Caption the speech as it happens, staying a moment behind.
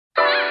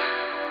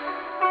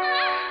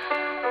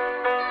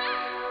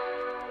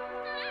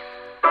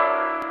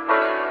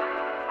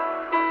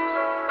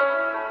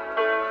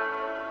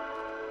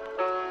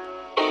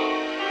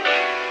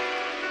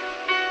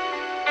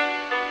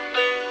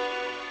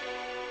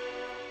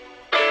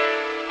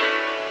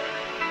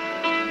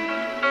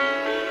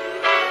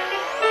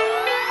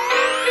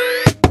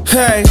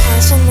Hey,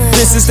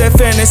 this is that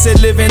fantasy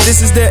living,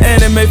 this is that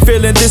anime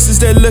feeling, this is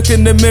that look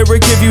in the mirror,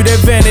 give you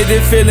that vanity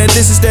feeling,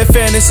 this is that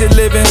fantasy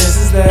living, this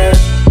is that,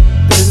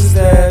 this is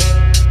that,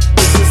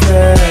 this is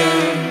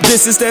that.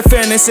 This is that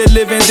fantasy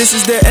living, this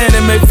is that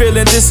anime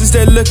feeling, this is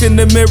that look in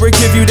the mirror,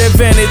 give you that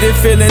vanity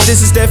feeling,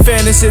 this is that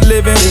fantasy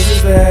living, this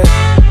is that,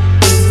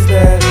 this is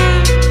that,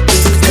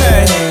 this is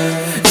that.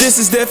 This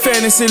is that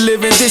fantasy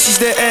living, this is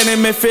that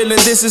anime feeling,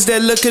 this is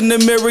that look in the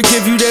mirror,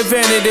 give you that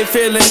vanity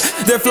feeling.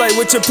 That flight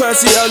with your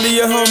posse, all of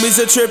your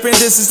homies are tripping.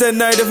 This is that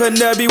night of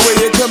hanabi where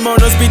your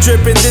kimonos be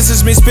dripping. This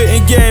is me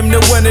spitting game to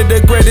one of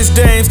the greatest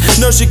dames.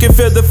 Know she can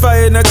feel the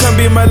fire, now come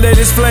be my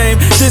latest flame.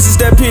 This is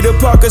that Peter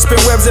Parker,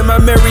 spin webs at my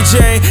Mary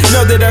Jane.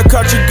 Know that I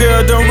caught you,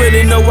 girl, don't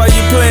really know why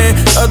you playing.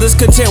 Others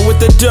content with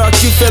the dark,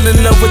 you fell in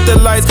love with the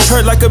lights.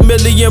 Hurt like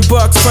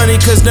 $1,000,000, funny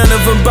cause none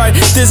of them bite.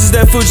 This is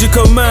that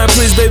Fujiko mine,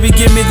 please baby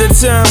give me the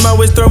time.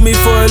 Always throw me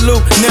for a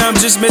loop, now I'm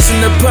just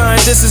missing the pine.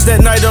 This is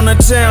that night on the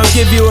town,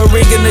 give you a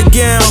ring and a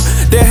gown.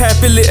 That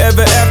happily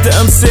ever after,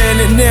 I'm saying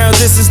it now.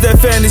 This is that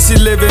fantasy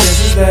living. This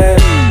is that,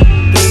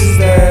 this is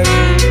that,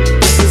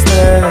 this is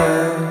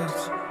that.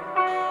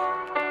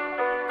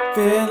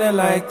 Feeling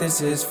like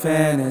this is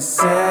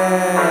fantasy.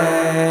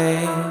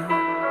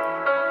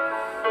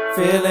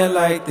 Feeling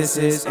like this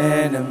is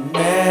anime.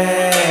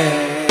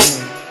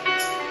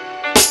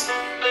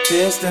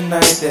 This the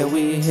night that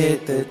we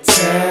hit the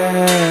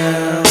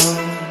town.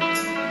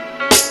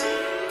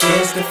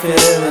 It's the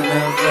feeling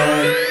of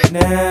right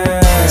now.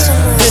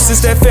 This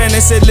is that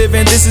fantasy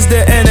living, this is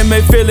that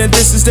anime feeling,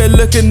 this is that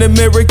look in the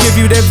mirror, give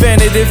you that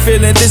vanity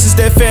feeling. This is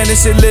that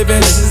fantasy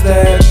living. This is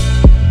that,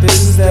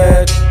 this is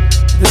that,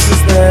 this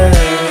is that.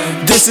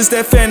 This is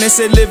that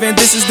fantasy living,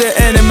 this is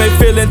that anime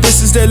feeling,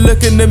 this is that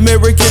look in the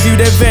mirror, give you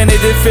that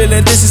vanity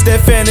feeling. This is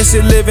that fantasy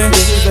living.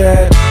 This is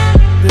that,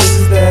 this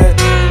is that.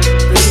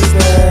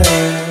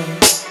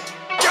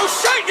 You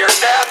shut your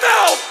damn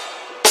mouth!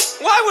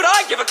 Why would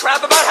I give a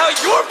crap about how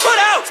you're put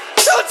out?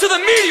 Tell it to the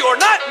meteor,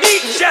 not me,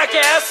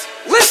 jackass!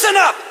 Listen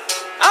up!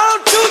 I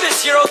don't do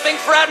this hero thing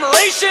for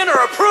admiration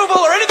or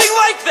approval or anything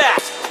like that!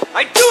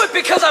 I do it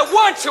because I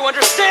want to,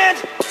 understand?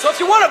 So if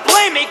you want to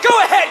blame me, go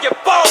ahead, you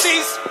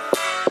baldies!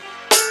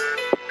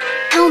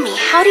 Tell me,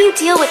 how do you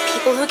deal with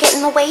people who get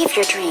in the way of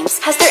your dreams?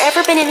 Has there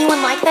ever been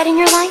anyone like that in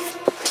your life?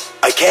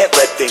 I can't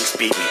let things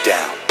beat me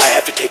down. I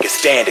have to take a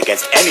stand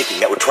against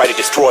anything that would try to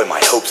destroy my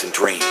hopes and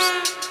dreams.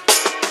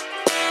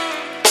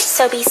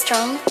 So be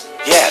strong?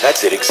 Yeah,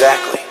 that's it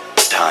exactly.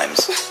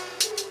 Times.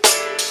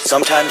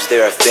 Sometimes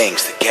there are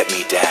things that get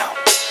me down.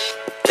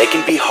 They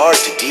can be hard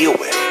to deal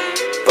with,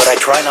 but I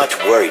try not to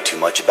worry too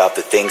much about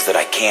the things that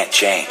I can't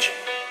change.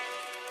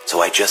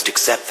 So I just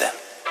accept them.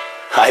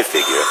 I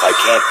figure if I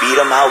can't beat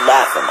them, I'll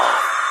laugh them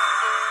off.